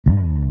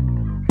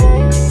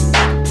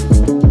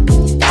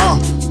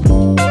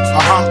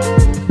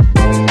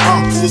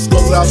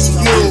out to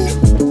you.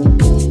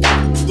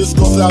 This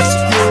goes out to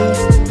you,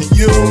 and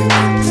you,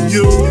 and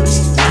you,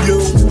 and you.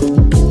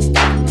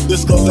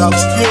 This goes out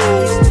to you.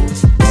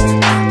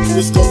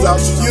 This goes out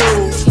to you.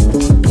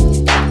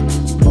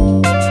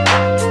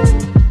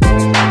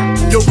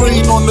 Your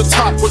reign on the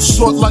top was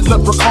short like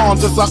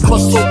leprechauns as I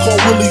crush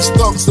so-called willies,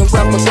 thugs, and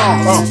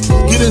Ramadans.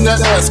 Get in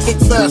that ass quick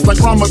fast like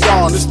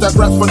Ramadan. It's that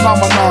rap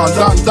phenomenon,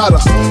 Don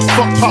Dada.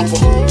 Fuck Papa,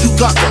 you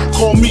got that.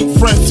 Call me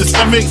Francis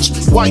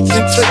MH, white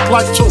intake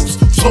like toast.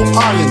 So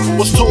iron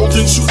was told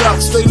in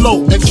shootouts, stay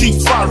low and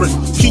keep firing.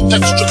 Keep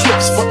extra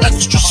clips for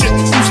extra shit.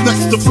 Who's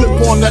next to flip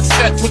on that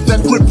cat with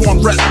that grip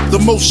on rap? The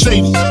most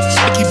shady,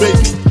 sticky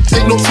baby.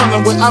 Ain't no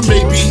telling where I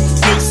may be.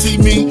 They see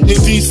me in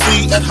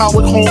DC at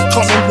Howard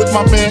Homecoming with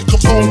my man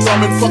Capone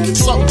drumming fucking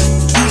something.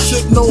 You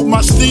should know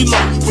my stilo.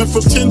 Went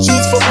from 10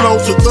 G's for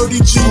blow to 30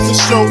 G's a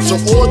show to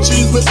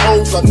orgies with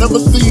hoes I never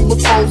seen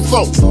before.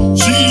 So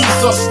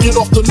Jesus, get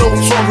off the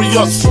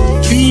notorious.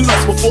 Keen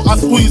us before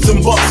I squeeze and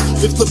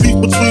bust. If the beef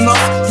between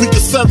us, we can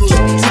settle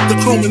it. With the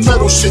chrome and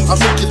metal shit, I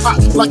make it hot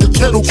like a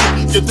kettle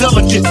kit. You're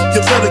delicate,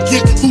 you better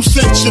get who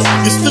sent you.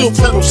 You still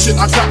pedal shit.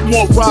 I got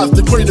more rides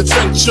than great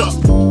adventure.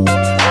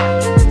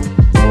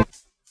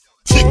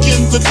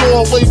 In the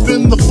door,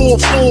 waving the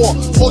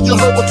 4-4. All you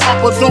heard was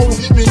Papa, don't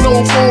hit me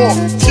no more.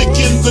 Kick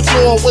in the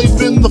door,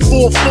 waving the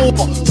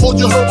 4-4. All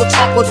you heard was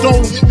Papa,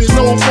 don't hit me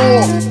no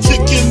more.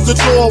 Kick in the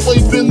door,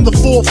 waving the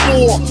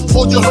 4-4.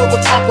 All you heard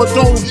was Papa,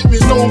 don't hit me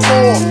no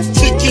more.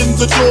 Kick in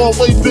the door,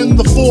 waving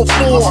the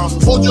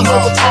 4-4. All you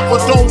heard was Papa,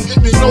 don't hit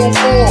me no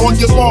more. On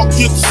your mark,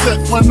 get set.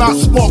 When I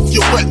spark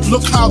you wet,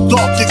 look how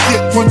dark you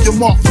get when you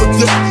mark for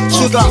death.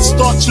 Should I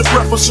start your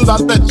breath or should I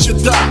let you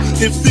die?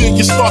 In fear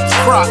you start to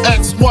cry,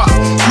 ask why.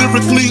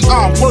 Lyrically,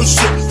 I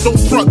worship. Don't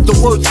front the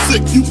word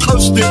sick. You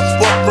cursed it,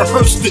 but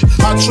rehearsed it.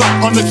 I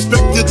drop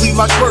unexpectedly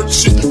like bird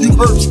shit. You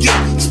herbs get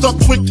stuck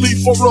quickly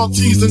for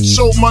royalties and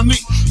show money.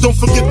 Don't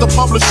forget the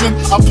publishing.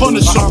 I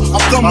punish them.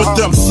 I'm done with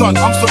them, son.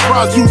 I'm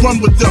surprised you run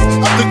with them.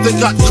 I think they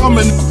got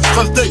coming,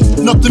 cause they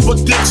nothing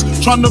but dicks.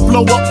 Trying to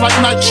blow up like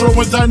nitro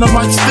and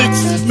dynamite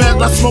sticks.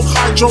 Man, I smoke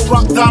hydro,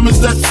 rock diamonds,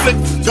 that's sick.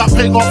 Got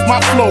paid off my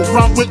flow,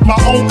 run with my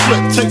own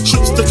clip. Take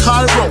trips to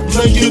Cairo,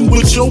 lay in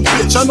with your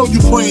bitch. I know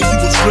you praying you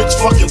was rich,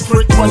 fucking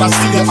prick. When I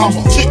see it,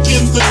 I'ma kick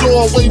in the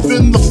door,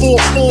 waving the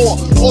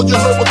 4-4. All you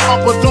heard was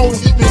Papa, don't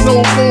hit me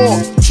no more.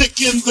 Kick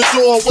in the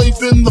door,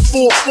 waving the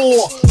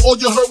 4-4. All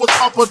you heard was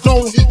Papa,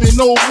 don't hit me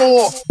no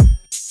more.